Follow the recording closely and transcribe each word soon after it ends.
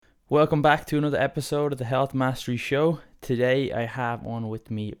Welcome back to another episode of the Health Mastery Show. Today I have on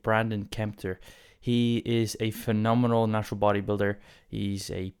with me Brandon Kempter. He is a phenomenal natural bodybuilder. He's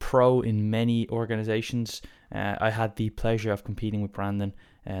a pro in many organizations. I had the pleasure of competing with Brandon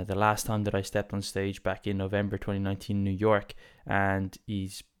the last time that I stepped on stage back in November 2019 in New York, and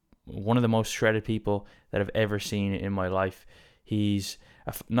he's one of the most shredded people that I've ever seen in my life. He's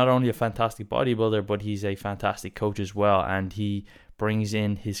not only a fantastic bodybuilder, but he's a fantastic coach as well, and he brings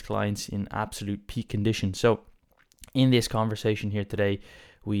in his clients in absolute peak condition. So in this conversation here today,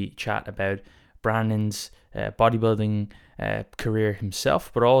 we chat about Brandon's bodybuilding career himself,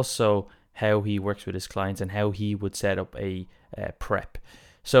 but also how he works with his clients and how he would set up a prep.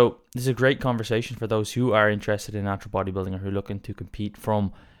 So this is a great conversation for those who are interested in natural bodybuilding or who are looking to compete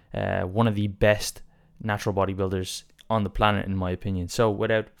from one of the best natural bodybuilders on the planet, in my opinion. So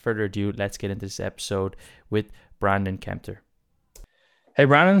without further ado, let's get into this episode with Brandon Kempter. Hey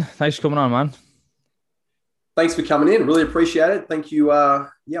Brandon, thanks for coming on, man. Thanks for coming in. Really appreciate it. Thank you. I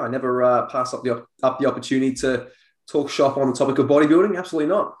never pass up the opportunity to talk shop on the topic of bodybuilding. Absolutely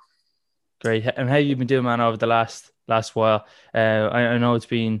not. Great. And how you been doing, man, over the last while? I know it's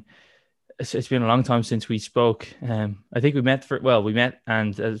been a long time since we spoke. I think we met,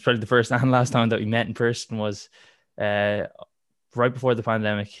 and it's probably the first and last time that we met in person was right before the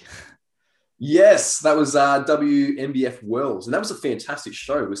pandemic. Yes, that was WNBF Worlds, and that was a fantastic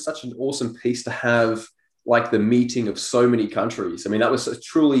show. It was such an awesome piece to have, like the meeting of so many countries. I mean, that was a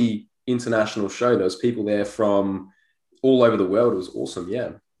truly international show. There was people there from all over the world. It was awesome.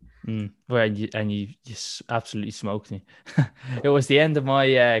 Yeah. Well, and you just absolutely smoked me. It was the end of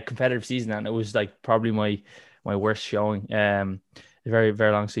my competitive season, and it was like probably my worst showing. A very,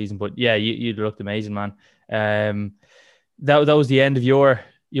 very long season, but yeah, you looked amazing, man. That was the end of your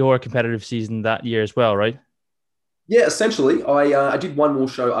competitive season that year as well, right? Yeah, essentially, I did one more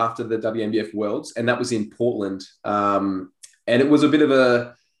show after the WNBF Worlds, and that was in Portland. And it was a bit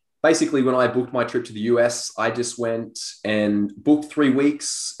of basically when I booked my trip to the US, I just went and booked 3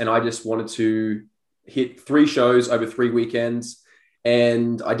 weeks, and I just wanted to hit 3 shows over 3 weekends.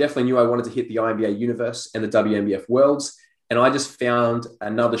 And I definitely knew I wanted to hit the INBA Universe and the WNBF Worlds. And I just found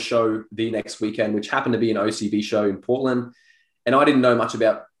another show the next weekend, which happened to be an OCB show in Portland. And I didn't know much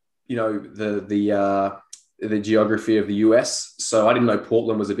about, the geography of the US. So I didn't know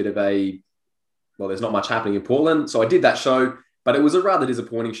Portland was a bit of there's not much happening in Portland. So I did that show, but it was a rather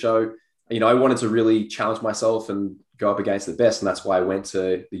disappointing show. I wanted to really challenge myself and go up against the best. And that's why I went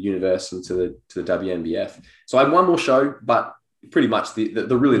to the Universe and to the WNBF. So I had one more show, but pretty much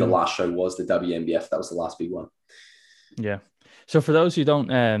the last show was the WNBF. That was the last big one. Yeah. So for those who don't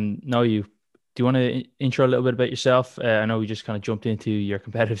know you, do you want to intro a little bit about yourself? I know we just kind of jumped into your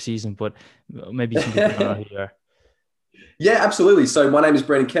competitive season, but maybe some people don't know who you are. Yeah, absolutely. So my name is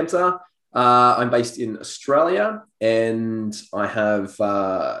Brandon Kempter. I'm based in Australia, and I have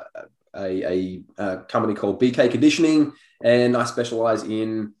a company called BK Conditioning, and I specialize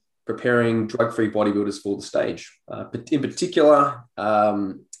in preparing drug-free bodybuilders for the stage. In particular,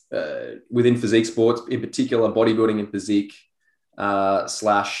 within physique sports, in particular bodybuilding and physique /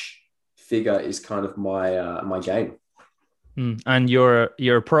 figure is kind of my game. And you're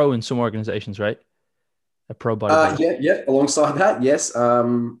a pro in some organizations, right? A pro bodybuilder. Yeah. Alongside that, yes, I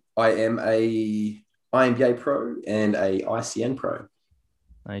am a INBA pro and a ICN pro.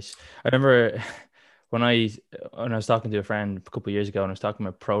 Nice. I remember when I was talking to a friend a couple of years ago, and I was talking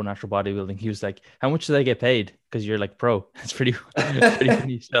about pro natural bodybuilding. He was like, "How much do they get paid?" Because you're like pro. It's pretty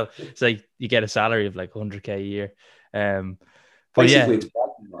funny. So it's like you get a salary of like 100K a year. But basically, yeah. it's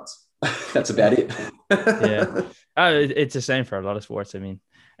about months. That's about it. Yeah. It's the same for a lot of sports. I mean,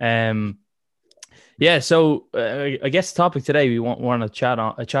 yeah. So I guess the topic today we want to chat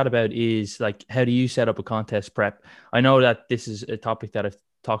about is like, how do you set up a contest prep? I know that this is a topic that I've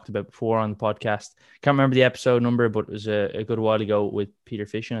talked about before on the podcast. Can't remember the episode number, but it was a good while ago with Peter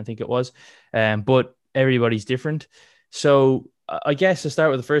Fishin, I think it was. But everybody's different. So I guess to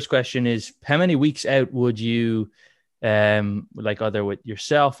start with, the first question is, how many weeks out would you, like either with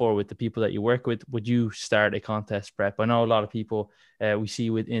yourself or with the people that you work with, would you start a contest prep? I know a lot of people we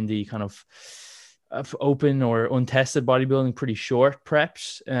see within the kind of open or untested bodybuilding, pretty short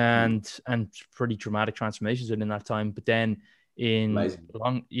preps and pretty dramatic transformations within that time. But then in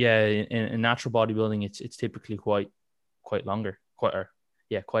natural bodybuilding, it's typically quite longer, quite a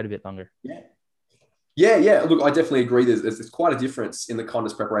bit longer. Yeah. Look, I definitely agree. There's quite a difference in the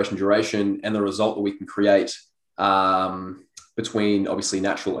contest preparation duration and the result that we can create between obviously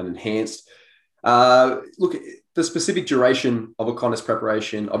natural and enhanced. Look, the specific duration of a contest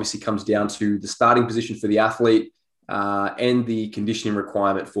preparation obviously comes down to the starting position for the athlete, and the conditioning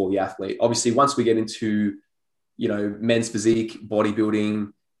requirement for the athlete. Obviously, once we get into, men's physique,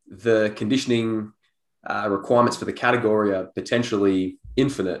 bodybuilding, the conditioning requirements for the category are potentially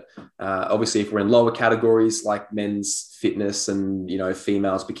infinite. Obviously, if we're in lower categories like men's fitness and,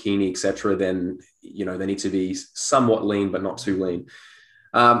 females bikini, etc., then, they need to be somewhat lean, but not too lean.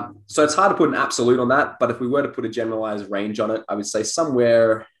 So it's hard to put an absolute on that, but if we were to put a generalized range on it, I would say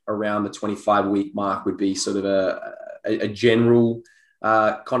somewhere around the 25-week mark would be sort of a general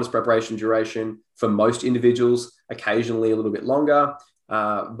contest preparation duration for most individuals, occasionally a little bit longer.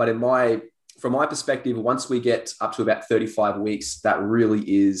 But from my perspective, once we get up to about 35 weeks, that really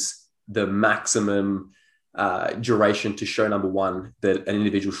is the maximum duration to show, number one, that an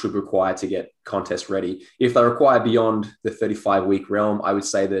individual should require to get contest ready. If they require beyond the 35-week realm, I would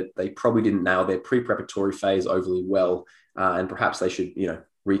say that they probably didn't nail their pre-preparatory phase overly well, and perhaps they should,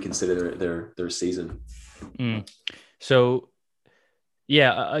 reconsider their season. So,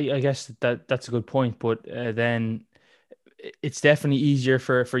 yeah, I guess that's a good point, but then it's definitely easier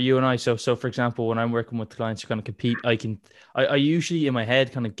for you and I. So for example, when I'm working with clients who are going to compete, I usually in my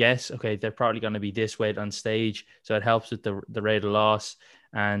head kind of guess, okay, they're probably going to be this weight on stage. So it helps with the rate of loss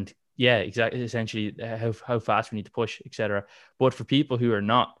and yeah, exactly. Essentially how fast we need to push, etc. But for people who are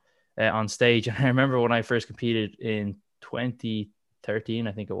not on stage, and I remember when I first competed in 2013,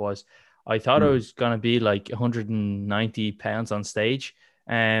 I think it was, I thought I was going to be like 190 pounds on stage.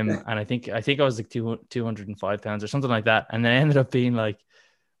 And I think I was like 205 pounds or something like that. And then I ended up being like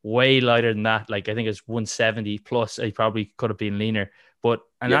way lighter than that. Like I think it's 170 plus. I probably could have been leaner,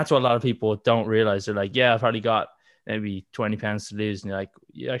 that's what a lot of people don't realize. They're like, yeah, I've probably got maybe 20 pounds to lose. And you're like,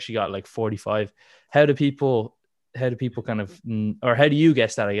 you actually got like 45. How do people kind of, or how do you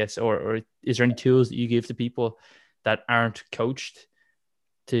guess that, I guess, or is there any tools that you give to people that aren't coached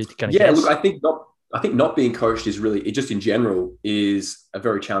to kind of guess? Look, I think not being coached is really, it just in general is a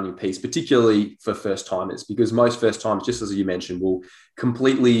very challenging piece, particularly for first timers, because most first timers, just as you mentioned, will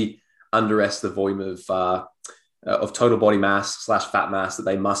completely underestimate the volume of total body mass / fat mass that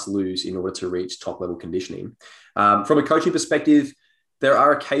they must lose in order to reach top level conditioning. From a coaching perspective, there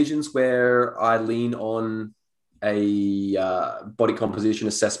are occasions where I lean on a body composition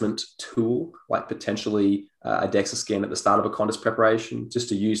assessment tool, like potentially a DEXA scan at the start of a contest preparation, just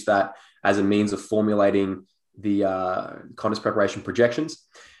to use that as a means of formulating the contest preparation projections.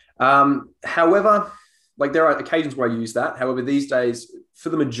 However, like there are occasions where I use that. However, these days, for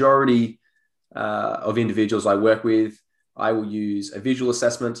the majority of individuals I work with, I will use a visual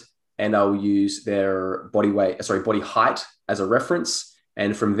assessment and I will use their body height as a reference.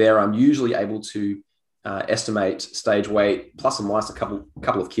 And from there, I'm usually able to estimate stage weight plus or minus a couple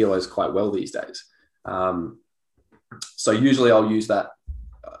of kilos quite well these days. So usually I'll use that.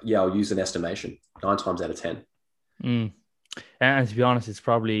 I'll use an estimation 9 times out of 10. And to be honest, it's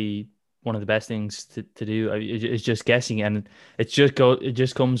probably one of the best things to do. It's just guessing, and it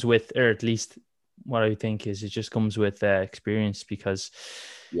just comes with, or at least what I think is, it just comes with experience. Because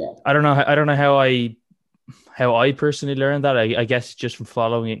I don't know how I personally learned that. I guess just from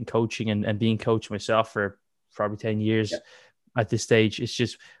following it and coaching and being coached myself for probably 10 years at this stage. It's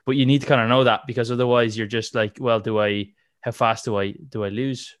just, but you need to kind of know that, because otherwise you're just like, well, how fast do I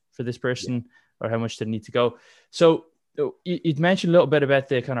lose for this person, or how much do I need to go? So you'd mentioned a little bit about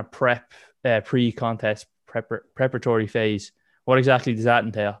the kind of pre-contest preparatory phase. What exactly does that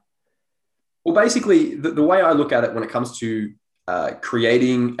entail? Well, basically, the way I look at it when it comes to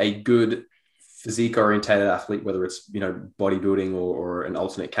creating a good physique-orientated athlete, whether it's bodybuilding or an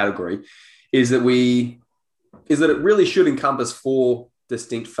alternate category, is that it really should encompass 4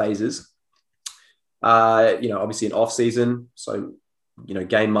 distinct phases. Obviously an off season, so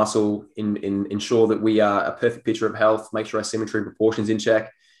gain muscle, ensure that we are a perfect picture of health, make sure our symmetry and proportions in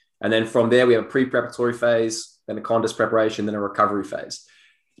check, and then from there we have a pre-preparatory phase, then a contest preparation, then a recovery phase.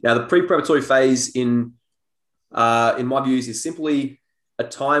 Now, the pre-preparatory phase, in my views, is simply a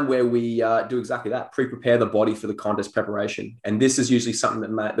time where we do exactly that: pre-prepare the body for the contest preparation, and this is usually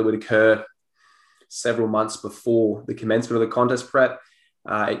something that would occur several months before the commencement of the contest prep.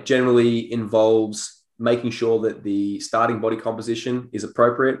 It generally involves making sure that the starting body composition is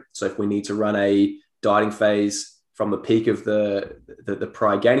appropriate. So if we need to run a dieting phase from the peak of the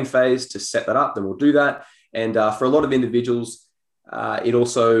prior gaining phase to set that up, then we'll do that. And for a lot of individuals, it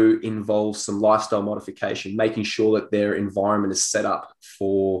also involves some lifestyle modification, making sure that their environment is set up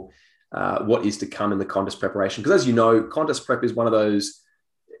for what is to come in the contest preparation. Because as you know, contest prep is one of those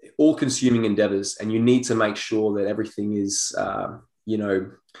all-consuming endeavors, and you need to make sure that everything is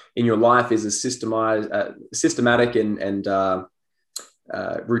in your life is as systematic and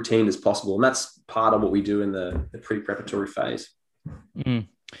routine as possible. And that's part of what we do in the pre-preparatory phase. Mm.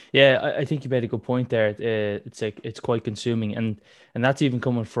 Yeah, I think you made a good point there. It's like it's quite consuming, and that's even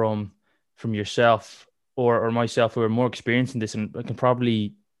coming from yourself or myself who are more experienced in this, and I can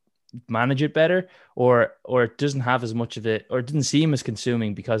probably manage it better, or it doesn't have as much of it, or it didn't seem as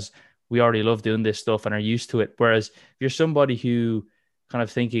consuming because we already love doing this stuff and are used to it. Whereas if you're somebody who kind of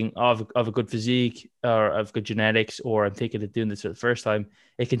thinking of a good physique or of good genetics, or I'm thinking of doing this for the first time,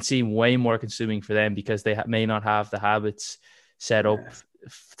 it can seem way more consuming for them because they may not have the habits set up Yeah.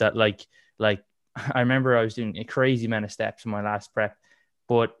 that like I remember I was doing a crazy amount of steps in my last prep,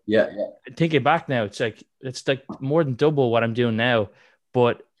 but Yeah. thinking back now, it's like more than double what I'm doing now,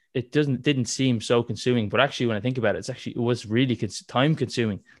 but it didn't seem so consuming. But actually, when I think about it, it was really time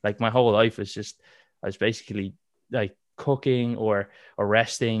consuming. Like my whole life was just I was basically like cooking or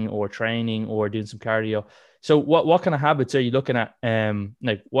resting or training or doing some cardio. So what kind of habits are you looking at?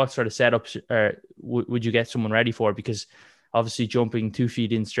 Like what sort of setups would you get someone ready for? Because obviously jumping 2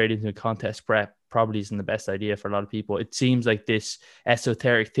 feet in straight into a contest prep probably isn't the best idea for a lot of people. It seems like this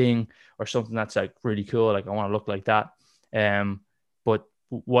esoteric thing or something that's like really cool. Like I want to look like that. But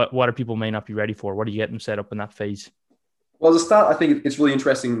what are people may not be ready for? What do you get them set up in that phase? Well, as a start, I think it's really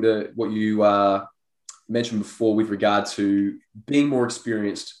interesting what you mentioned before with regard to being more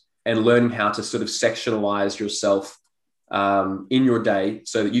experienced and learning how to sort of sectionalize yourself in your day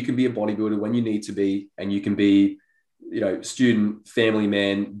so that you can be a bodybuilder when you need to be, and you can be, student, family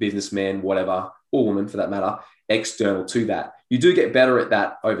man, businessman, whatever, or woman for that matter, external to that. You do get better at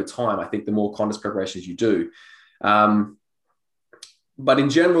that over time. I think the more contest preparations you do. But in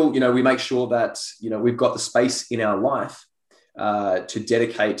general, we make sure that, we've got the space in our life to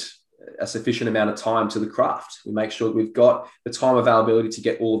dedicate a sufficient amount of time to the craft. We make sure that we've got the time availability to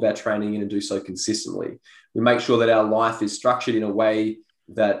get all of our training in and do so consistently. We make sure that our life is structured in a way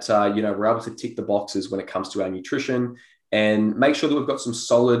that, we're able to tick the boxes when it comes to our nutrition, and make sure that we've got some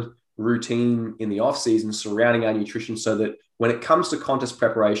solid routine in the off season surrounding our nutrition, so that when it comes to contest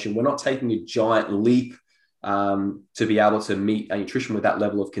preparation, we're not taking a giant leap to be able to meet our nutrition with that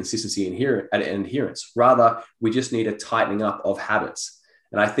level of consistency and adherence. Rather, we just need a tightening up of habits.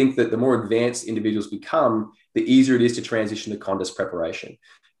 And I think that the more advanced individuals become, the easier it is to transition to contest preparation.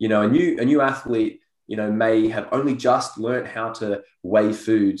 A new athlete, may have only just learned how to weigh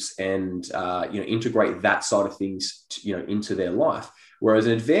foods and, integrate that side of things, into their life. Whereas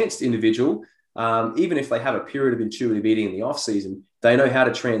an advanced individual, even if they have a period of intuitive eating in the off season, they know how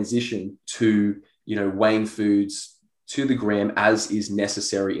to transition to, weighing foods to the gram as is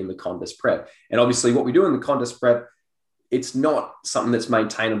necessary in the contest prep. And obviously what we do in the contest prep, it's not something that's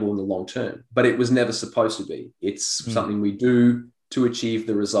maintainable in the long term, but it was never supposed to be. It's something we do to achieve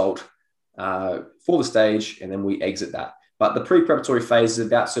the result for the stage, and then we exit that. But the pre-preparatory phase is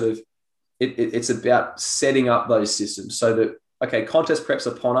about it's about setting up those systems so that, okay, contest prep's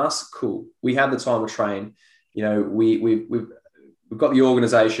upon us, cool. We have the time to train. We've got the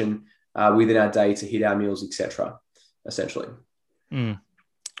organization within our day to hit our meals, etc. Essentially.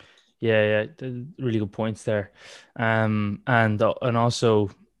 Yeah, really good points there, and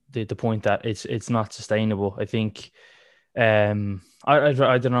also the point that it's not sustainable. I think, I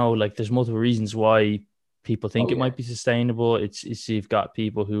don't know, like there's multiple reasons why people think it might be sustainable. It's you've got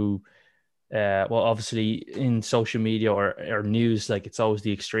people who, well, obviously in social media or news, like it's always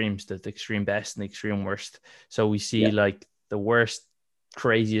the extremes, the extreme best and the extreme worst. So we see like the worst,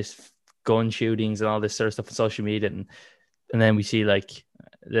 craziest gun shootings and all this sort of stuff on social media, and then we see like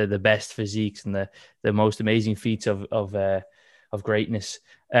the best physiques and the most amazing feats of greatness,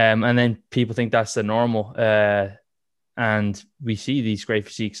 and then people think that's the normal, and we see these great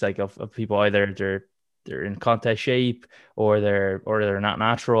physiques like of people, either they're in contest shape or they're not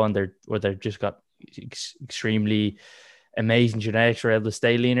natural, and they've just got extremely amazing genetics, are able to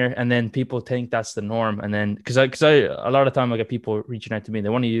stay leaner, and then people think that's the norm. And then because I a lot of time I get people reaching out to me,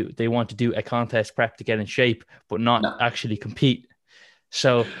 they want to do a contest prep to get in shape but not actually compete.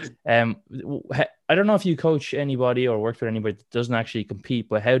 So I don't know if you coach anybody or work with anybody that doesn't actually compete,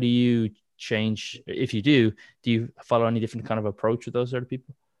 but how do you change, if you do you follow any different kind of approach with those sort of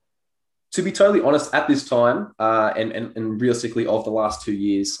people? To be totally honest, at this time, and realistically, of the last 2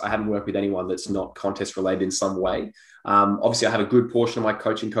 years, I haven't worked with anyone that's not contest related in some way. Obviously, I have a good portion of my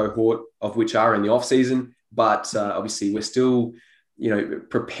coaching cohort of which are in the off season, but obviously, we're still,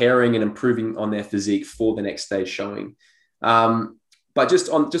 preparing and improving on their physique for the next stage showing. But just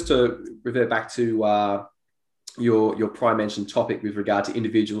to revert back to your prior mentioned topic with regard to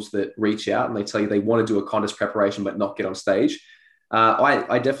individuals that reach out and they tell you they want to do a contest preparation but not get on stage.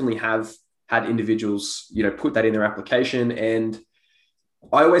 I definitely have had individuals, put that in their application, and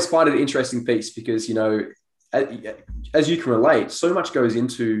I always find it an interesting piece because, as you can relate, so much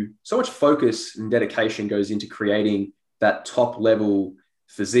focus and dedication goes into creating that top level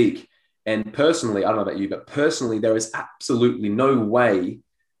physique. And personally, I don't know about you, but personally, there is absolutely no way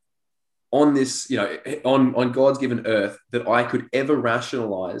on this, on God's given earth that I could ever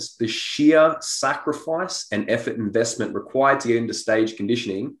rationalize the sheer sacrifice and effort investment required to get into stage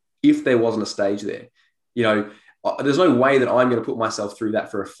conditioning if there wasn't a stage there. You know, there's no way that I'm going to put myself through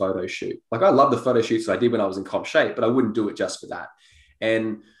that for a photo shoot. Like I love the photo shoots I did when I was in comp shape, but I wouldn't do it just for that.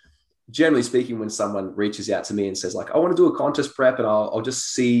 And generally speaking, when someone reaches out to me and says like, I want to do a contest prep and I'll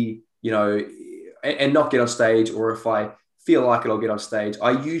just see, and not get on stage, or if I feel like it, I'll get on stage,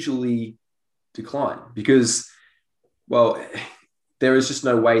 I usually decline because, well, there is just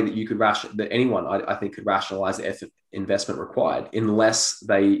no way that you could that anyone I think could rationalize the effort investment required unless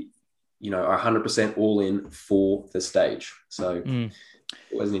they, are 100% all in for the stage. So it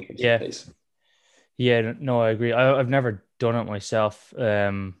was an interesting piece. Yeah, no, I agree. I've never done it myself.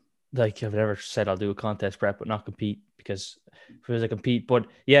 Like I've never said I'll do a contest prep but not compete, because if it was a compete. But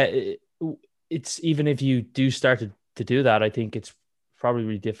yeah, it's even if you do start to do that, I think it's probably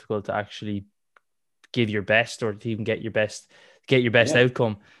really difficult to actually give your best or to even get your best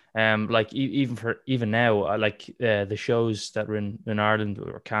outcome. Like even now, like the shows that were in Ireland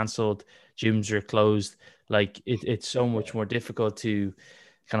were cancelled, gyms are closed. Like it's so much more difficult to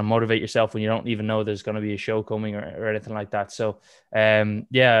kind of motivate yourself when you don't even know there's going to be a show coming or anything like that. So yeah,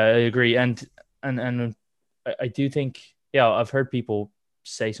 I agree. And I do think, yeah, I've heard people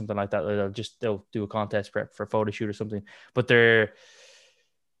say something like that. They'll do a contest prep for a photo shoot or something, but they're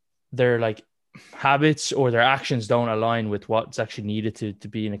like habits or their actions don't align with what's actually needed to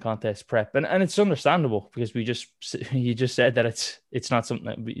be in a contest prep. And it's understandable because you just said that it's not something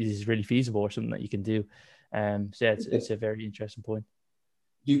that is really feasible or something that you can do. So yeah, it's a very interesting point.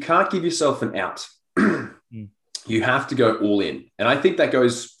 You can't give yourself an out. You have to go all in. And I think that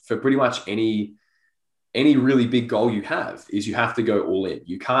goes for pretty much any really big goal you have. Is you have to go all in.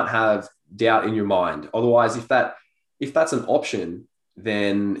 You can't have doubt in your mind. Otherwise, if that's an option,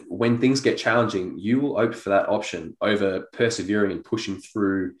 then when things get challenging, you will opt for that option over persevering and pushing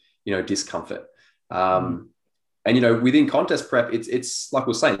through, discomfort. And, within contest prep, it's like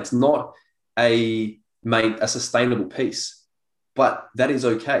we're saying, it's not a sustainable piece, but that is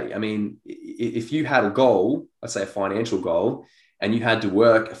okay. I mean, if you had a goal, let's say a financial goal, and you had to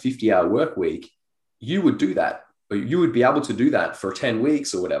work a 50-hour work week, you would do that. You would be able to do that for 10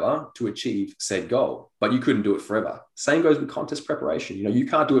 weeks or whatever to achieve said goal, but you couldn't do it forever. Same goes with contest preparation. You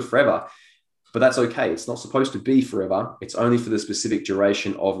can't do it forever, but that's okay. It's not supposed to be forever. It's only for the specific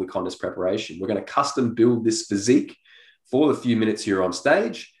duration of the contest preparation. We're going to custom build this physique for the few minutes you're on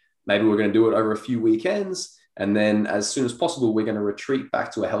stage. Maybe we're going to do it over a few weekends. And then as soon as possible, we're going to retreat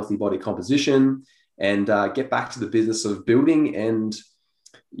back to a healthy body composition and get back to the business of building and,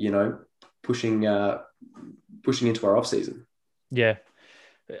 pushing into our off season. Yeah,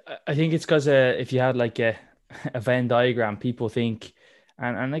 I think it's because if you had like a Venn diagram, people think,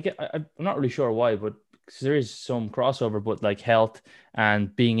 and I'm not really sure why, but there is some crossover, but like health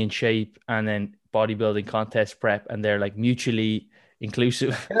and being in shape, and then bodybuilding, contest prep, and they're like mutually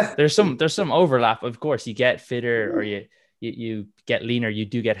inclusive. There's some overlap. Of course, you get fitter or you get leaner, you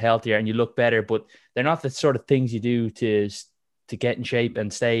do get healthier, and you look better, but they're not the sort of things you do to get in shape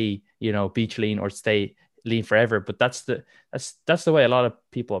and stay, beach lean or stay lean forever. But that's the way a lot of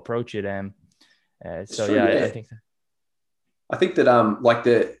people approach it. So true, yeah, I think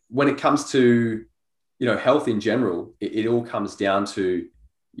that when it comes to health in general, it all comes down to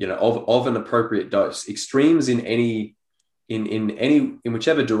of an appropriate dose. Extremes in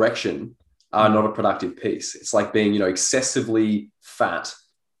whichever direction are not a productive piece. It's like being excessively fat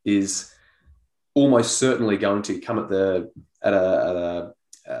is almost certainly going to come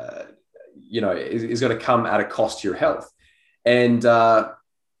is going to come at a cost to your health. And on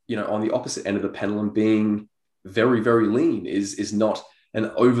the opposite end of the pendulum, being very, very lean is not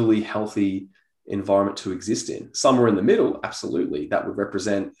an overly healthy environment to exist in. Somewhere in the middle, absolutely, that would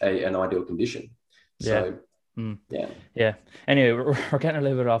represent an ideal condition. So, yeah. Anyway, we're getting a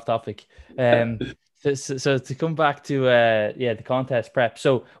little bit off topic. So to come back to the contest prep.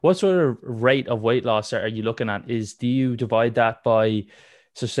 So what sort of rate of weight loss are you looking at? Do you divide that by?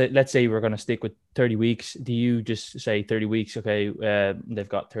 So let's say we're going to stick with 30 weeks. Do you just say 30 weeks? Okay, they've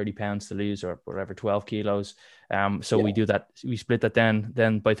got 30 pounds to lose or whatever, 12 kilos. We do that. We split that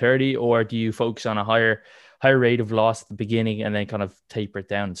then by 30, or do you focus on a higher rate of loss at the beginning and then kind of taper it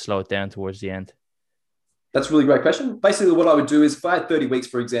down and slow it down towards the end? That's a really great question. Basically, what I would do is if I had 30 weeks,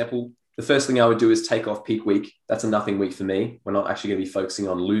 for example, the first thing I would do is take off peak week. That's a nothing week for me. We're not actually going to be focusing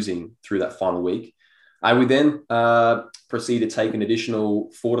on losing through that final week. I would then proceed to take an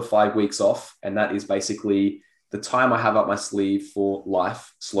additional 4 to 5 weeks off. And that is basically the time I have up my sleeve for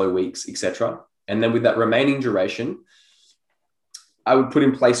life, slow weeks, etc. And then with that remaining duration, I would put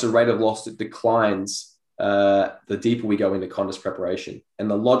in place a rate of loss that declines the deeper we go into contest preparation. And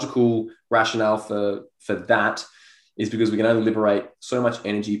the logical rationale for that is because we can only liberate so much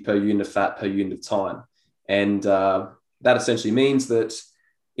energy per unit of fat per unit of time. And that essentially means that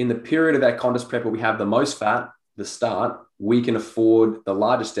in the period of our contest prep where we have the most fat, the start, we can afford the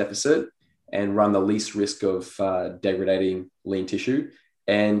largest deficit and run the least risk of degrading lean tissue.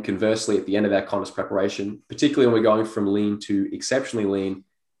 And conversely, at the end of our contest preparation, particularly when we're going from lean to exceptionally lean,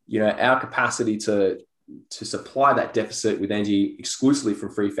 our capacity to supply that deficit with energy exclusively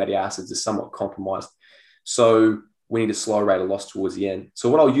from free fatty acids is somewhat compromised. So we need a slower rate of loss towards the end. So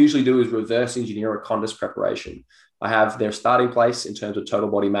what I'll usually do is reverse engineer a contest preparation. I have their starting place in terms of total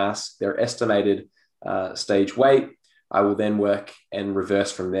body mass, their estimated stage weight. I will then work and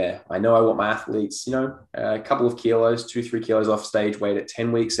reverse from there. I know I want my athletes, a couple of kilos, 2-3 kilos off stage weight at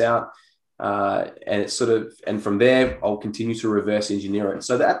 10 weeks out. And it's and from there, I'll continue to reverse engineer it.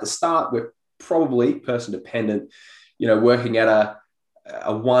 So that at the start, we're probably person dependent, working at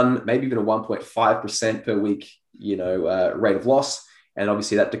a 1, maybe even a 1.5% per week, rate of loss. And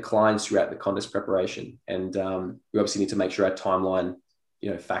obviously that declines throughout the contest preparation. And we obviously need to make sure our timeline,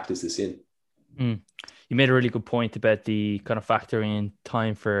 factors this in. You made a really good point about the kind of factoring in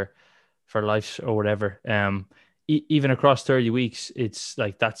time for life or whatever. Even across 30 weeks, it's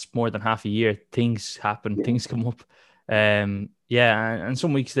like that's more than half a year. Things happen, things come up. And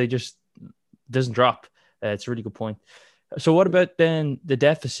some weeks they just doesn't drop. It's a really good point. So what about then the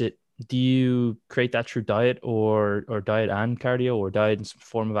deficit? Do you create that through diet or diet and cardio or diet and some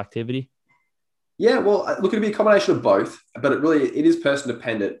form of activity? Yeah, well, look, it'd be a combination of both, but it is person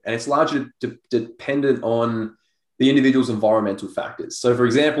dependent, and it's largely dependent on the individual's environmental factors. So, for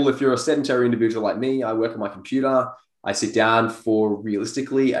example, if you're a sedentary individual like me, I work on my computer, I sit down for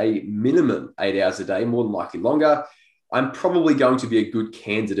realistically a minimum 8 hours a day, more than likely longer. I'm probably going to be a good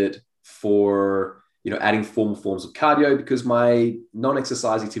candidate for adding formal forms of cardio because my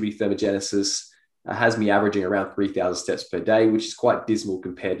non-exercise activity thermogenesis has me averaging around 3,000 steps per day, which is quite dismal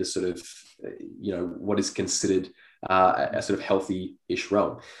compared to sort of, what is considered a sort of healthy-ish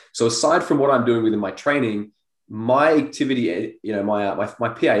realm. So aside from what I'm doing within my training, my activity, my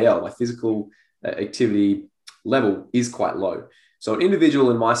PAL, my physical activity level is quite low. So an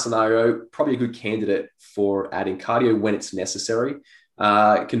individual in my scenario, probably a good candidate for adding cardio when it's necessary.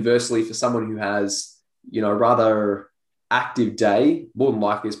 Conversely, for someone who has, a rather active day, more than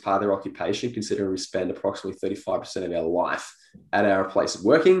likely as part of their occupation, considering we spend approximately 35% of our life at our place of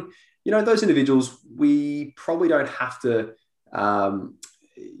working, those individuals, we probably don't have to,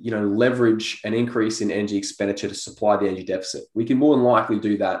 leverage an increase in energy expenditure to supply the energy deficit. We can more than likely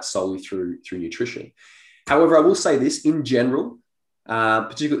do that solely through nutrition. However, I will say this in general,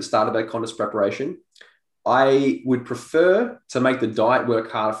 particularly at the start of our contest preparation, I would prefer to make the diet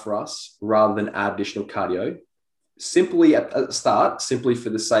work harder for us rather than add additional cardio, simply at the start, simply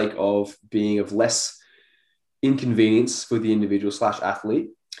for the sake of being of less inconvenience for the individual / athlete,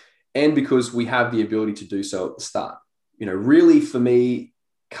 and because we have the ability to do so at the start. Really for me,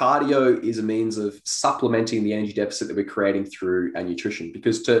 cardio is a means of supplementing the energy deficit that we're creating through our nutrition,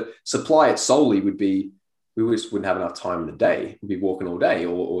 because to supply it solely would be, we just wouldn't have enough time in the day. We'd be walking all day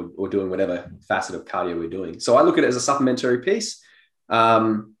or doing whatever facet of cardio we're doing. So I look at it as a supplementary piece,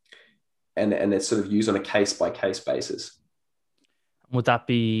 and it's sort of used on a case-by-case basis. Would that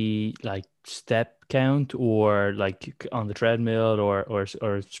be like step count or like on the treadmill or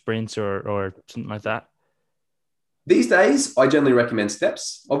sprints or something like that? These days, I generally recommend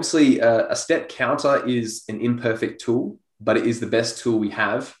steps. Obviously, a step counter is an imperfect tool, but it is the best tool we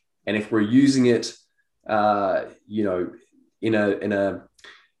have. And if we're using it, in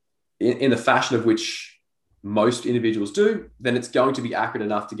the fashion of which most individuals do, then it's going to be accurate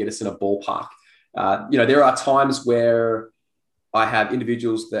enough to get us in a ballpark. There are times where I have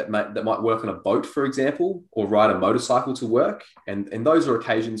individuals that might work on a boat, for example, or ride a motorcycle to work. And those are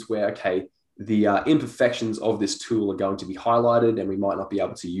occasions where, okay, the imperfections of this tool are going to be highlighted and we might not be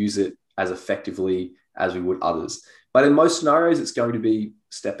able to use it as effectively as we would others. But in most scenarios, it's going to be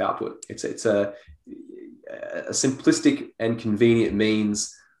step output. It's a simplistic and convenient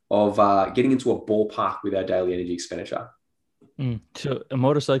means of getting into a ballpark with our daily energy expenditure. So a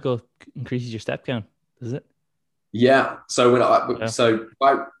motorcycle increases your step count, does it? Yeah. So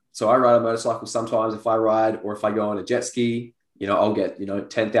I ride a motorcycle sometimes if I ride, or if I go on a jet ski, I'll get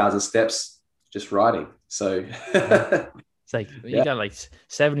 10,000 steps just riding. So Yeah. It's like you yeah. got like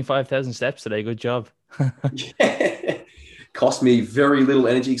 75,000 steps today. Good job. Yeah. Cost me very little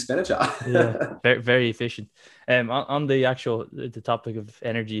energy expenditure. Yeah, very very efficient. On the actual the topic of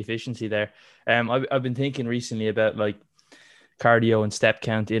energy efficiency there, I've been thinking recently about like cardio and step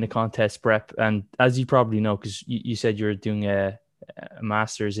count in a contest prep, and as you probably know, because you said you're doing a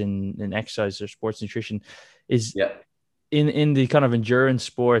master's in exercise or sports nutrition, is Yeah. in the kind of endurance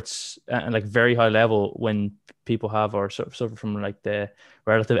sports and like very high level when people have or suffer from like the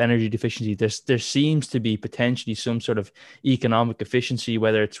relative energy deficiency, there seems to be potentially some sort of economic efficiency,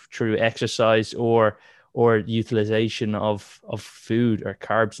 whether it's through exercise or utilization of food or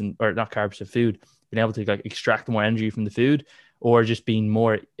carbs and or not carbs of food, being able to like extract more energy from the food, or just being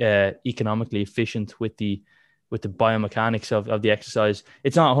more economically efficient with the biomechanics of the exercise.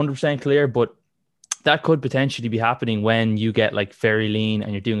 It's not 100% clear, but that could potentially be happening when you get like very lean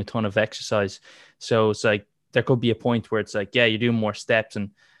and you're doing a ton of exercise. So it's like there could be a point where it's like, yeah, you're doing more steps and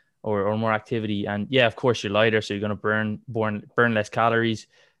or more activity, and yeah, of course you're lighter, so you're going to burn less calories.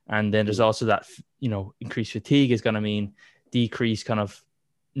 And then there's also that increased fatigue is going to mean decreased kind of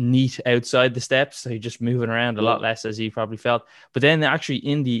neat outside the steps, so you're just moving around a lot less, as you probably felt. But then actually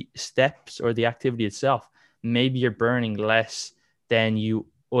in the steps or the activity itself, maybe you're burning less than you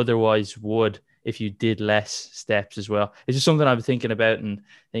otherwise would if you did less steps as well. It's just something I've been thinking about and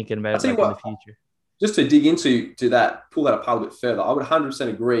thinking I'll about tell you like in the what, future. just to dig into to that, pull that apart a bit further, I would 100%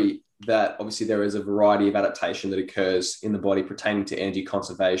 agree that obviously there is a variety of adaptation that occurs in the body pertaining to energy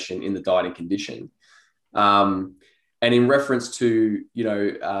conservation in the dieting condition. Um, and in reference to,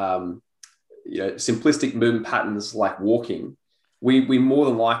 simplistic movement patterns like walking, we more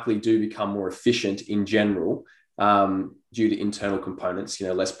than likely do become more efficient in general due to internal components,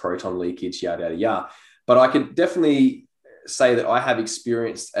 less proton leakage, yada, yada, yada. But I could definitely say that I have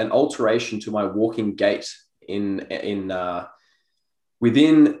experienced an alteration to my walking gait in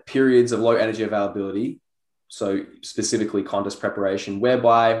within periods of low energy availability. So specifically contest preparation,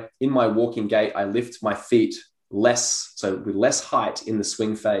 whereby in my walking gait, I lift my feet less, so with less height in the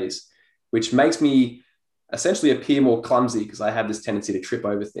swing phase, which makes me essentially appear more clumsy because I have this tendency to trip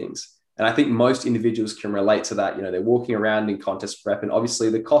over things. And I think most individuals can relate to that. They're walking around in contest prep, and obviously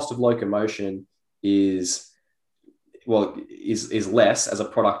the cost of locomotion is less as a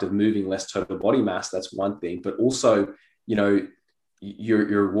product of moving less total body mass. That's one thing, but also,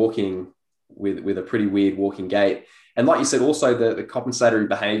 you're walking with a pretty weird walking gait. And like you said, also the compensatory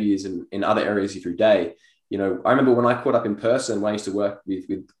behaviors in other areas of your day. I remember when I caught up in person, when I used to work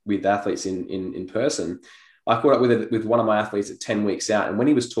with athletes in person, I caught up with one of my athletes at 10 weeks out. And when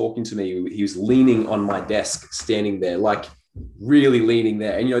he was talking to me, he was leaning on my desk, standing there, like really leaning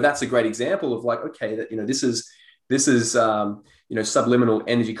there. And, that's a great example of like, okay, that, this is subliminal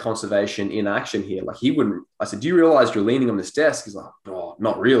energy conservation in action here. Like I said, do you realize you're leaning on this desk? He's like, oh,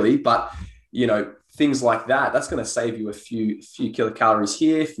 not really. But, things like that, that's going to save you a few kilocalories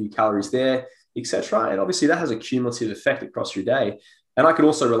here, a few calories there, etc. And obviously that has a cumulative effect across your day. And I could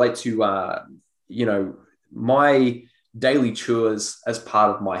also relate to, my daily chores as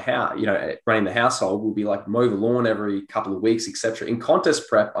part of my house, running the household will be like mow the lawn every couple of weeks, etc. In contest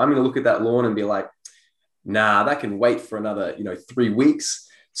prep, I'm going to look at that lawn and be like, nah, that can wait for another, 3 weeks.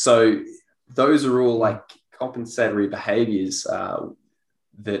 So those are all like compensatory behaviors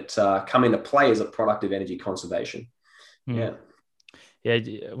that come into play as a product of energy conservation. Yeah. Yeah,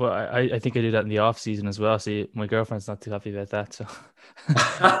 well, I think I do that in the off season as well. See, my girlfriend's not too happy about that. So,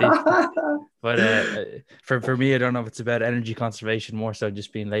 but for me, I don't know if it's about energy conservation, more so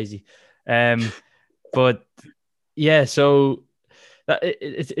just being lazy. But yeah, so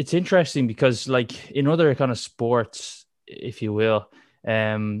it's interesting because like in other kind of sports, if you will,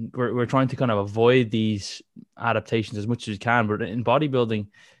 we're trying to kind of avoid these adaptations as much as we can. But in bodybuilding,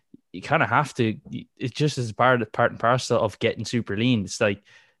 you kind of have to. It's just as part and parcel of getting super lean. It's like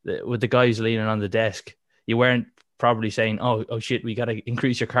with the guys leaning on the desk, you weren't probably saying, "Oh shit, we got to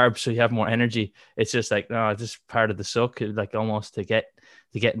increase your carbs so you have more energy." It's just like, no, it's just part of the suck, like almost to get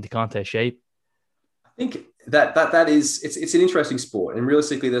into contest shape. I think that is it's an interesting sport, and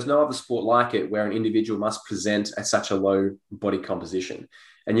realistically, there's no other sport like it where an individual must present at such a low body composition.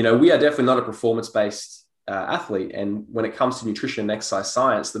 And we are definitely not a performance-based athlete. And when it comes to nutrition and exercise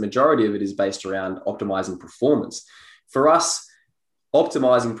science, the majority of it is based around optimizing performance. For us,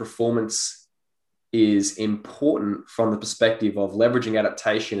 optimizing performance is important from the perspective of leveraging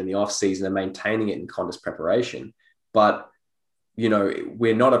adaptation in the off season and maintaining it in contest preparation. But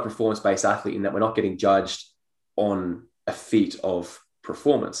we're not a performance-based athlete in that we're not getting judged on a feat of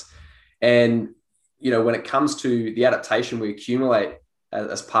performance. And when it comes to the adaptation we accumulate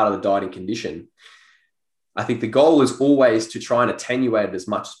as part of the dieting condition, I think the goal is always to try and attenuate it as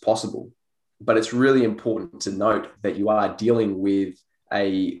much as possible. But it's really important to note that you are dealing with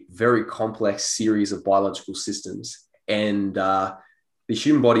a very complex series of biological systems. And the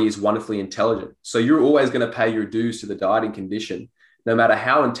human body is wonderfully intelligent. So you're always going to pay your dues to the dieting condition, no matter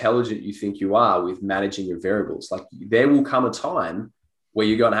how intelligent you think you are with managing your variables. Like, there will come a time where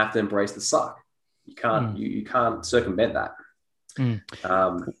you're going to have to embrace the suck. You can't circumvent that.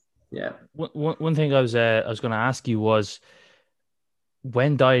 Yeah. One thing I was going to ask you was,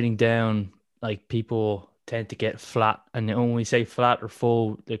 when dieting down, like, people tend to get flat, and when we say flat or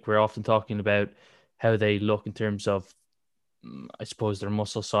full, like, we're often talking about how they look in terms of, I suppose, their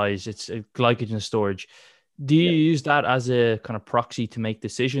muscle size. It's glycogen storage. Do you use that as a kind of proxy to make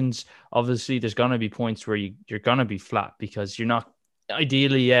decisions? Obviously, there's going to be points where you're going to be flat because you're not.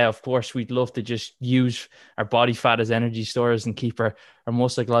 Ideally, yeah, of course, we'd love to just use our body fat as energy stores and keep our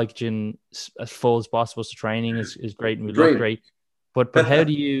muscle glycogen as full as possible. So training is great and we look great. But how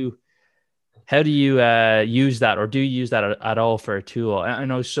do you use that, or do you use that at all for a tool? I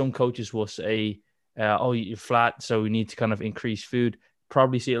know some coaches will say, oh, you're flat, so we need to kind of increase food.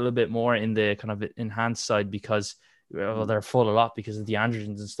 Probably see a little bit more in the kind of enhanced side because they're full a lot because of the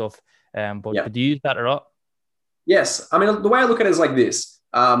androgens and stuff. But do you use that a lot? Yes. I mean, the way I look at it is like this.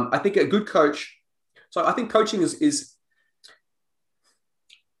 I think a good coach, so I think coaching is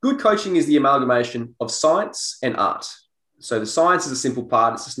good coaching is the amalgamation of science and art. So the science is a simple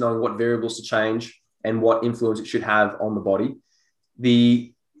part. It's just knowing what variables to change and what influence it should have on the body.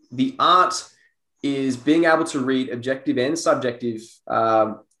 The art is being able to read objective and subjective,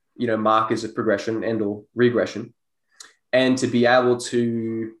 markers of progression and or regression, and to be able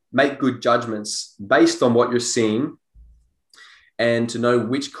to make good judgments based on what you're seeing, and to know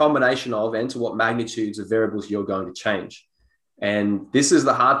which combination of and to what magnitudes of variables you're going to change. And this is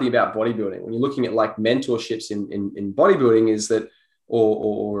the hard thing about bodybuilding. When you're looking at like mentorships in bodybuilding, is that,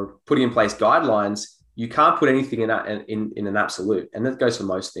 or putting in place guidelines, you can't put anything in an absolute. And that goes for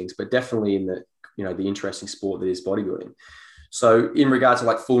most things, but definitely in the interesting sport that is bodybuilding. So in regard to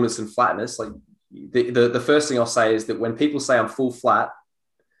like fullness and flatness, like the first thing I'll say is that when people say I'm full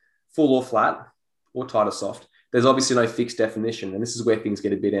or flat, or tight or soft, there's obviously no fixed definition. And this is where things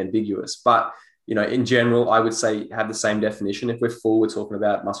get a bit ambiguous. But in general, I would say have the same definition. If we're full, we're talking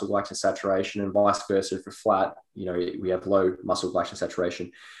about muscle glycogen saturation, and vice versa. If we're flat, we have low muscle glycogen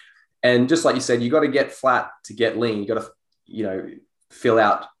saturation. And just like you said, you got to get flat to get lean. You got to, fill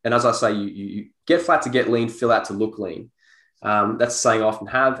out. And as I say, you get flat to get lean, fill out to look lean. That's the saying I often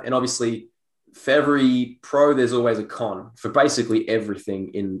have. And obviously, for every pro, there's always a con for basically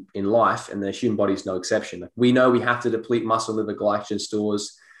everything in life, and the human body is no exception. We know we have to deplete muscle liver glycogen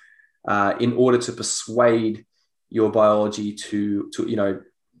stores in order to persuade your biology to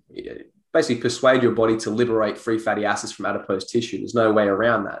basically persuade your body to liberate free fatty acids from adipose tissue. There's no way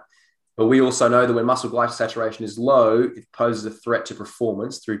around that. But we also know that when muscle glycogen saturation is low, it poses a threat to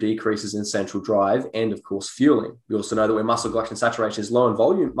performance through decreases in central drive and, of course, fueling. We also know that when muscle glycogen saturation is low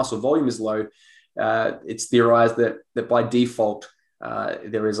and muscle volume is low, it's theorized that by default,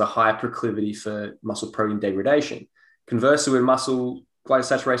 there is a higher proclivity for muscle protein degradation. Conversely, when muscle glycogen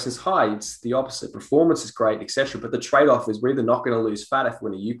saturation is high, it's the opposite. Performance is great, etc. But the trade-off is we're either not going to lose fat if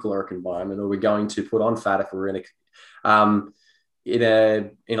we're in a eucaloric environment, or we're going to put on fat if we're in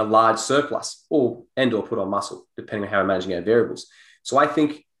a large surplus, or put on muscle, depending on how we're managing our variables. So I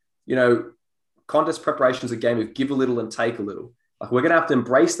think, contest preparation is a game of give a little and take a little. Like, we're going to have to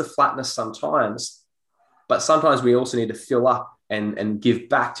embrace the flatness sometimes, but sometimes we also need to fill up and give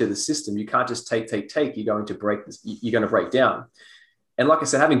back to the system. You can't just take. You're going to break this. You're going to break down. And like I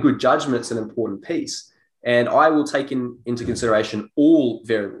said, having good judgment is an important piece. And I will take into consideration all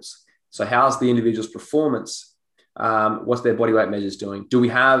variables. So how's the individual's performance? What's their body weight measures doing? Do we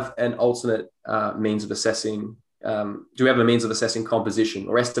have an alternate means of assessing? Do we have a means of assessing composition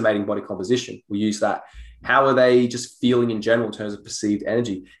or estimating body composition? We use that. How are they just feeling in general in terms of perceived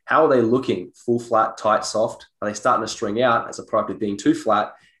energy? How are they looking? Full, flat, tight, soft? Are they starting to string out as a product of being too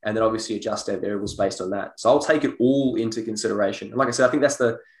flat? And then obviously adjust our variables based on that. So I'll take it all into consideration. And like I said, I think that's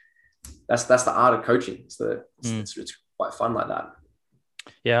the art of coaching. It's quite fun like that.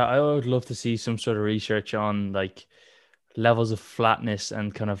 Yeah, I would love to see some sort of research on like levels of flatness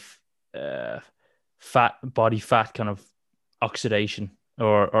and kind of body fat kind of oxidation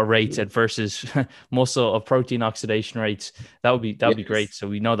or rates versus muscle or protein oxidation rates. That would be great. So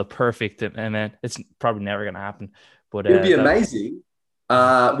we know the perfect amount. It's probably never going to happen, but it'd be amazing.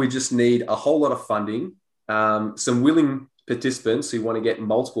 We just need a whole lot of funding, some willing participants who want to get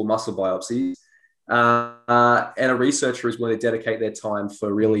multiple muscle biopsies, and a researcher is willing to dedicate their time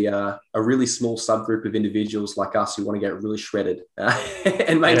for really a really small subgroup of individuals like us who want to get really shredded and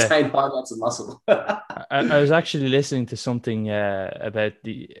Yeah. maintain high amounts of muscle. I was actually listening to something about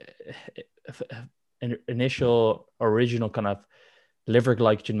the initial original kind of liver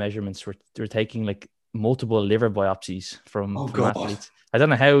glycogen measurements. We're taking like multiple liver biopsies from Oh from God. athletes. I don't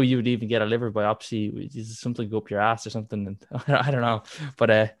know how you would even get a liver biopsy. Is it something go up your ass or something? And I don't know, but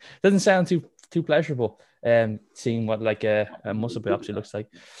it doesn't sound too pleasurable. Seeing what like a muscle biopsy looks like.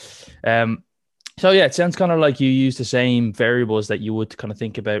 Um, so yeah, it sounds kind of like you use the same variables that you would kind of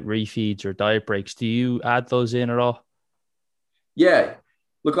think about refeeds or diet breaks. Do you add those in at all? Yeah.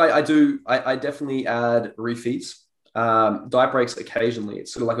 Look, I do. I definitely add refeeds, diet breaks occasionally.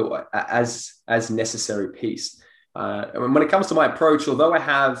 It's sort of like as necessary piece. And when it comes to my approach, although I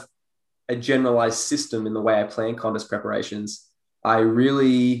have a generalized system in the way I plan contest preparations, I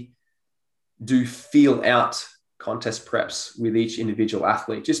really do feel out contest preps with each individual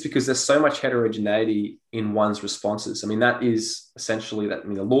athlete just because there's so much heterogeneity in one's responses. I mean, that is essentially that. I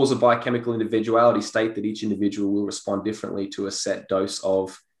mean, the laws of biochemical individuality state that each individual will respond differently to a set dose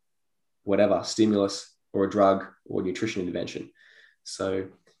of whatever stimulus or a drug or nutrition intervention. So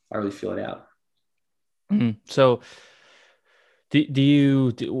I really feel it out. So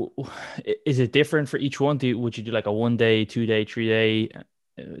is it different for each one? Would you do like a 1 day, 2 day, 3 day?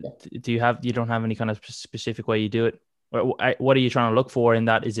 You don't have any kind of specific way you do it? What are you trying to look for in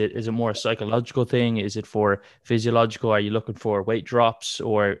that? Is it more a psychological thing? Is it for physiological? Are you looking for weight drops,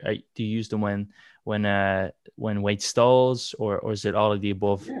 or do you use them when weight stalls, or is it all of the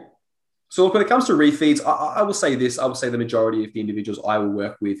above? Yeah. So look, when it comes to refeeds, I will say this. I will say the majority of the individuals I will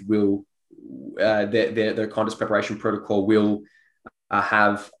work with will their contest preparation protocol will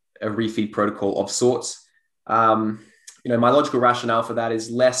have a refeed protocol of sorts. My logical rationale for that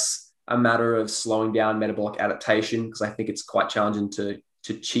is less a matter of slowing down metabolic adaptation because I think it's quite challenging to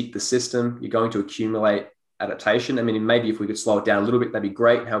cheat the system. You're going to accumulate adaptation. I mean, maybe if we could slow it down a little bit, that'd be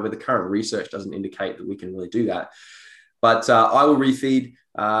great. However, the current research doesn't indicate that we can really do that. But I will refeed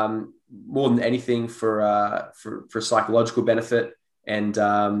more than anything for psychological benefit and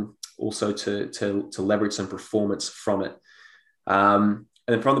also to leverage some performance from it. And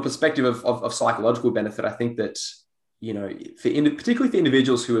then from the perspective of psychological benefit, I think that, particularly for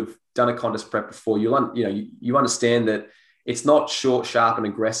individuals who have done a contest prep before, you understand that it's not short, sharp, and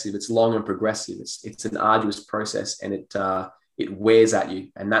aggressive. It's long and progressive. It's an arduous process, and it wears at you.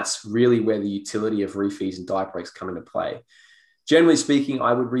 And that's really where the utility of refeeds and diet breaks come into play. Generally speaking,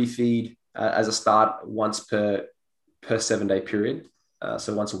 I would refeed as a start once per 7 day period,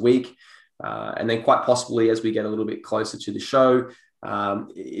 so once a week. And then quite possibly as we get a little bit closer to the show,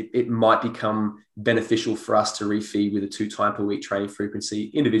 it might become beneficial for us to refeed with a 2 time per week training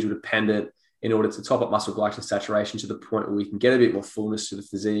frequency, individual dependent, in order to top up muscle glycogen saturation to the point where we can get a bit more fullness to the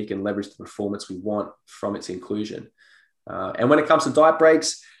physique and leverage the performance we want from its inclusion. And when it comes to diet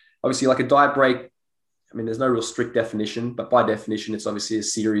breaks, obviously like a diet break, I mean, there's no real strict definition, but by definition, it's obviously a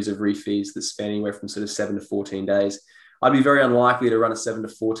series of refeeds that span anywhere from sort of 7 to 14 days. I'd be very unlikely to run a 7 to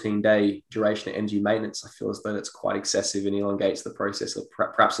 14 day duration of energy maintenance. I feel as though that's quite excessive and elongates the process, or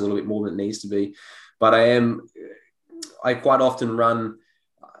perhaps a little bit more than it needs to be. But I quite often run,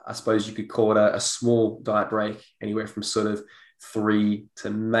 I suppose you could call it a small diet break, anywhere from sort of 3 to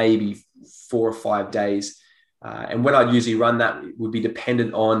maybe 4 or 5 days. And when I'd usually run that would be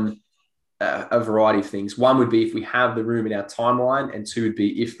dependent on a variety of things. One would be if we have the room in our timeline, and two would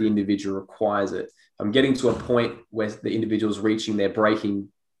be if the individual requires it. I'm getting to a point where the individual is reaching their breaking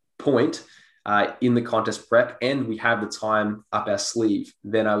point in the contest prep, and we have the time up our sleeve.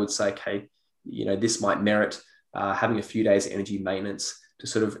 Then I would say, okay, this might merit having a few days of energy maintenance to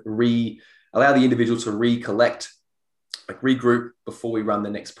sort of allow the individual to recollect, like regroup before we run the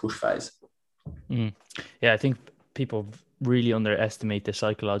next push phase. Yeah, I think people really underestimate the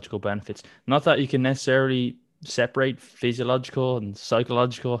psychological benefits. Not that you can necessarily separate physiological and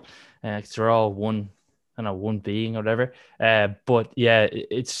psychological, because they're all one being or whatever. But yeah,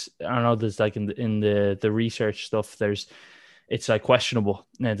 it's, I don't know. There's like in the research stuff, it's like questionable.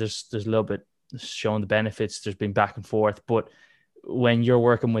 Now there's a little bit showing the benefits. There's been back and forth, but when you're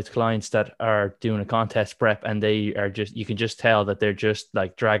working with clients that are doing a contest prep and they are just, you can just tell that they're just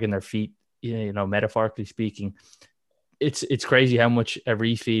like dragging their feet, metaphorically speaking. It's crazy how much a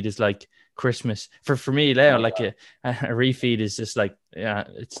refeed is like Christmas for me now. Like a refeed is just like, yeah,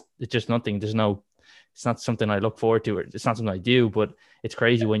 it's just nothing. It's not something I look forward to, or it's not something I do, but it's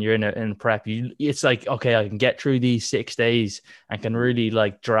crazy when you're in a prep. It's like, okay, I can get through these 6 days and can really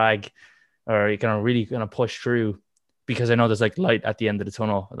like drag, or you can really push through because I know there's like light at the end of the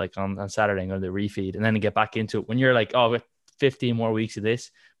tunnel, like on Saturday, I'm going to refeed and then get back into it. When you're like, oh, 15 more weeks of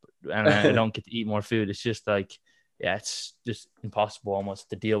this and I don't get to eat more food, it's just like, yeah, it's just impossible almost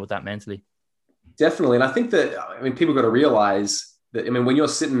to deal with that mentally. Definitely. And I think that, I mean, people got to realize that, I mean, when you're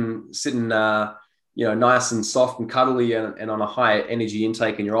sitting, nice and soft and cuddly and on a high energy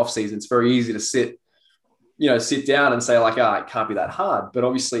intake in your off season, it's very easy to sit down and say like, it can't be that hard. But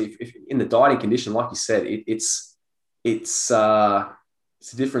obviously if in the dieting condition, like you said, it's a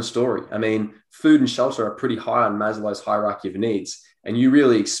different story. I mean, food and shelter are pretty high on Maslow's hierarchy of needs, and you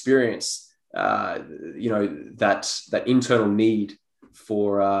really experience, that internal need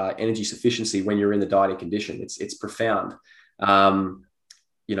for energy sufficiency when you're in the dieting condition. It's profound. It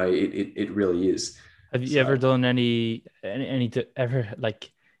really is. Have you ever done any ever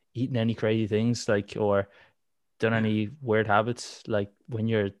like eaten any crazy things, like, or done any weird habits like when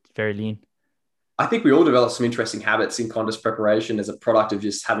you're very lean? I think we all develop some interesting habits in contest preparation as a product of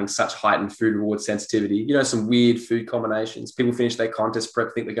just having such heightened food reward sensitivity. Some weird food combinations. People finish their contest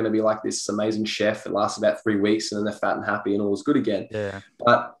prep, think they're going to be like this amazing chef. It lasts about 3 weeks and then they're fat and happy and all is good again. Yeah.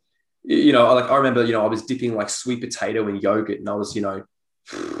 But, I remember, I was dipping like sweet potato in yogurt, and I was,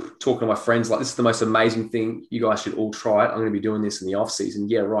 talking to my friends like, this is the most amazing thing. You guys should all try it. I'm going to be doing this in the off season.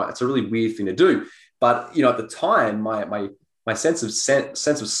 Yeah, right. It's a really weird thing to do. But, at the time, my sense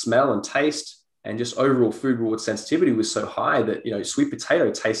of smell and taste and just overall food reward sensitivity was so high that, sweet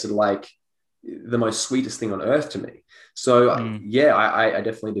potato tasted like the most sweetest thing on earth to me. So I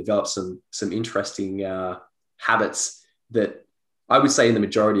definitely developed some interesting habits that I would say in the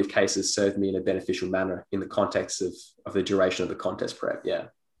majority of cases served me in a beneficial manner in the context of the duration of the contest prep. Yeah.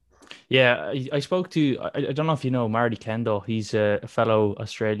 Yeah. I spoke to, I don't know if you know Marty Kendall. He's a fellow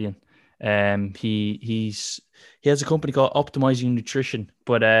Australian. He has a company called Optimizing Nutrition,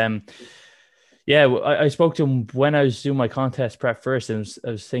 but yeah, I spoke to him when I was doing my contest prep first, and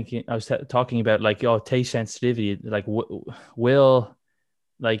I was talking about like, taste sensitivity, like will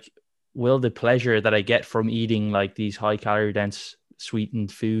the pleasure that I get from eating like these high calorie dense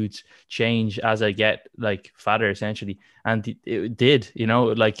sweetened foods change as I get like fatter, essentially. And it did,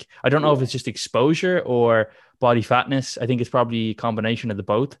 like, I don't know if it's just exposure or body fatness. I think it's probably a combination of the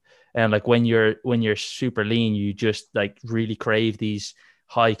both. And like when you're super lean, you just like really crave these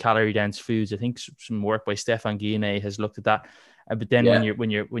high calorie dense foods. I think some work by Stefan Guillenet has looked at that. But then when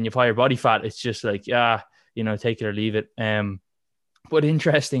you've higher body fat, it's just like, take it or leave it. But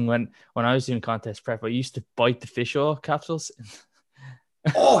interesting, when I was doing contest prep, I used to bite the fish oil capsules.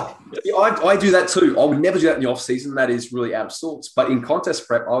 Oh, I do that too. I would never do that in the off season. That is really out of sorts. But in contest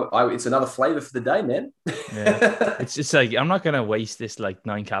prep, it's another flavor for the day, man. Yeah, it's just like, I'm not gonna waste this like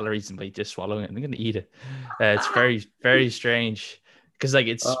 9 calories by just swallowing it. I'm gonna eat it. It's very, very strange because like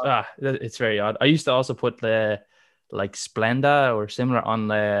it's very odd. I used to also put the like Splenda or similar on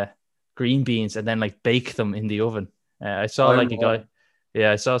the green beans and then like bake them in the oven. I saw a guy.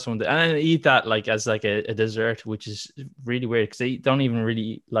 Yeah, I saw someone, and I eat that like as like a dessert, which is really weird because they don't even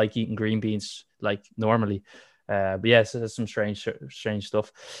really like eating green beans like normally. But yeah, so that's some strange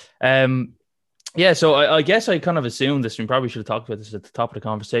stuff. Yeah, so I guess I kind of assumed this. We probably should have talked about this at the top of the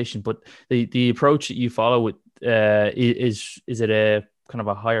conversation. But the approach that you follow with is it a kind of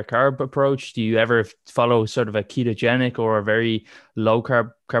a higher carb approach? Do you ever follow sort of a ketogenic or a very low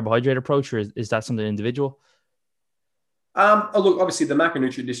carbohydrate approach, or is that something individual? Look, obviously the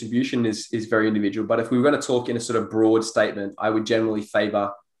macronutrient distribution is very individual, but if we were going to talk in a sort of broad statement, I would generally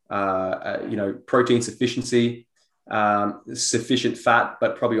favor, protein sufficiency, sufficient fat,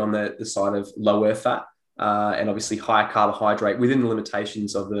 but probably on the side of lower fat, and obviously higher carbohydrate within the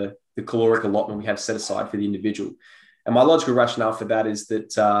limitations of the caloric allotment we have set aside for the individual. And my logical rationale for that is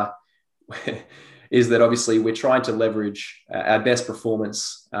that obviously we're trying to leverage our best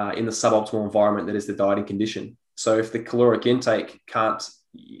performance in the suboptimal environment that is the dieting condition. So if the caloric intake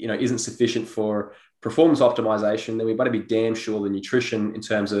isn't sufficient for performance optimization, then we better be damn sure the nutrition in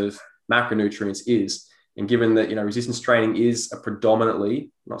terms of macronutrients is. And given that, resistance training is a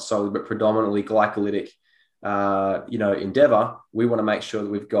predominantly, not solely, but predominantly glycolytic, endeavor, we want to make sure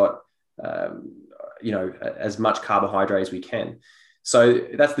that we've got, as much carbohydrate as we can. So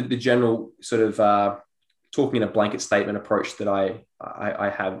that's the general sort of talking in a blanket statement approach that I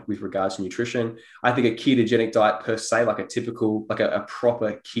have with regards to nutrition. I think a ketogenic diet per se, like a typical, like a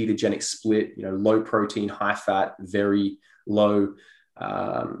proper ketogenic split, low protein, high fat, very low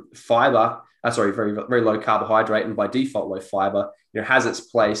fiber, very, very low carbohydrate, and by default low fiber, has its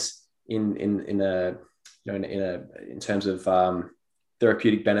place in terms of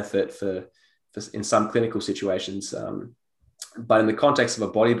therapeutic benefit for in some clinical situations. But in the context of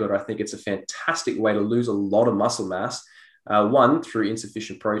a bodybuilder, I think it's a fantastic way to lose a lot of muscle mass. One, through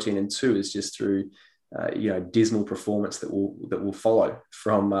insufficient protein, and two is just through dismal performance that will follow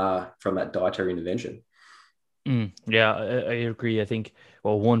from that dietary intervention. Yeah, I agree. I think,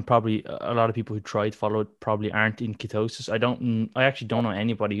 well, one, probably a lot of people who try to follow it probably aren't in ketosis. I actually don't know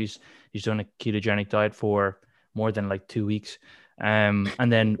anybody who's done a ketogenic diet for more than like 2 weeks. And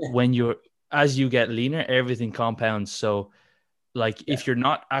then as you get leaner, everything compounds. So like Yeah, if you're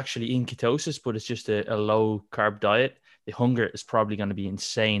not actually in ketosis, but it's just a low carb diet, the hunger is probably going to be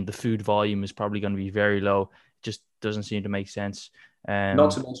insane. The food volume is probably going to be very low. It just doesn't seem to make sense.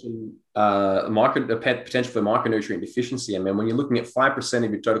 not to Um, mention the potential for micronutrient deficiency. I mean, when you're looking at 5%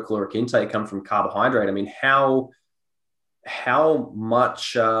 of your total caloric intake come from carbohydrate, I mean, how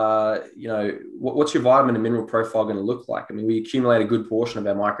much what's your vitamin and mineral profile going to look like? I mean, we accumulate a good portion of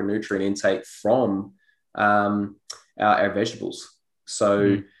our micronutrient intake from our vegetables, so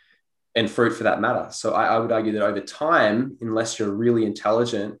mm, and fruit for that matter. So I would argue that over time, unless you're really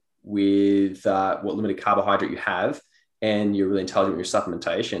intelligent with what limited carbohydrate you have, and you're really intelligent with your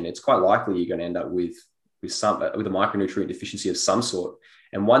supplementation, it's quite likely you're going to end up with a micronutrient deficiency of some sort.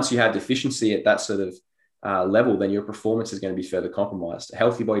 And once you have deficiency at that sort of level, then your performance is going to be further compromised. A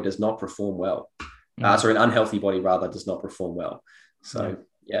healthy body does not perform well. mm, An unhealthy body rather does not perform well. yeah, So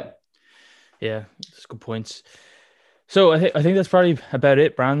yeah. yeah, that's good points. So I think that's probably about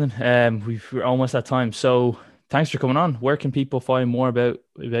it, Brandon. We're almost at time. So thanks for coming on. Where can people find more about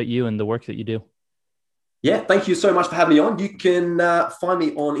you and the work that you do? Yeah, thank you so much for having me on. You can find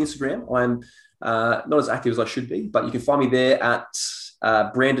me on Instagram. I'm not as active as I should be, but you can find me there at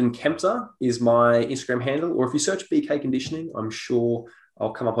Brandon Kempter is my Instagram handle. Or if you search BK Conditioning, I'm sure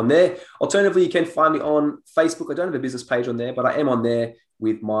I'll come up on there. Alternatively, you can find me on Facebook. I don't have a business page on there, but I am on there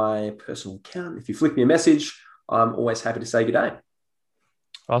with my personal account. If you flick me a message, I'm always happy to say good day.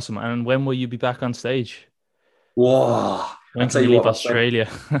 Awesome. And when will you be back on stage? Whoa, I When can tell you you leave what, my friend.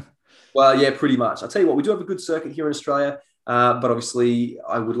 Australia? Well, yeah, pretty much. I'll tell you what, we do have a good circuit here in Australia, but obviously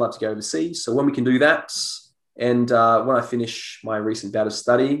I would love to go overseas. So when we can do that, and when I finish my recent bout of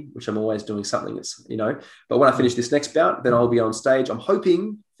study, which I'm always doing something but when I finish this next bout, then I'll be on stage. I'm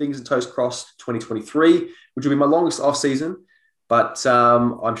hoping, fingers and toes crossed, 2023, which will be my longest off season, but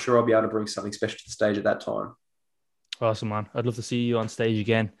I'm sure I'll be able to bring something special to the stage at that time. Awesome, man. I'd love to see you on stage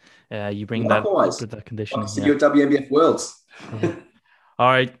again. You bring Likewise, that love to conditioning. see Yeah. you at WMBF Worlds. Yeah. All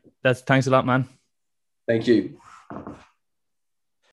right. Thanks a lot, man. Thank you.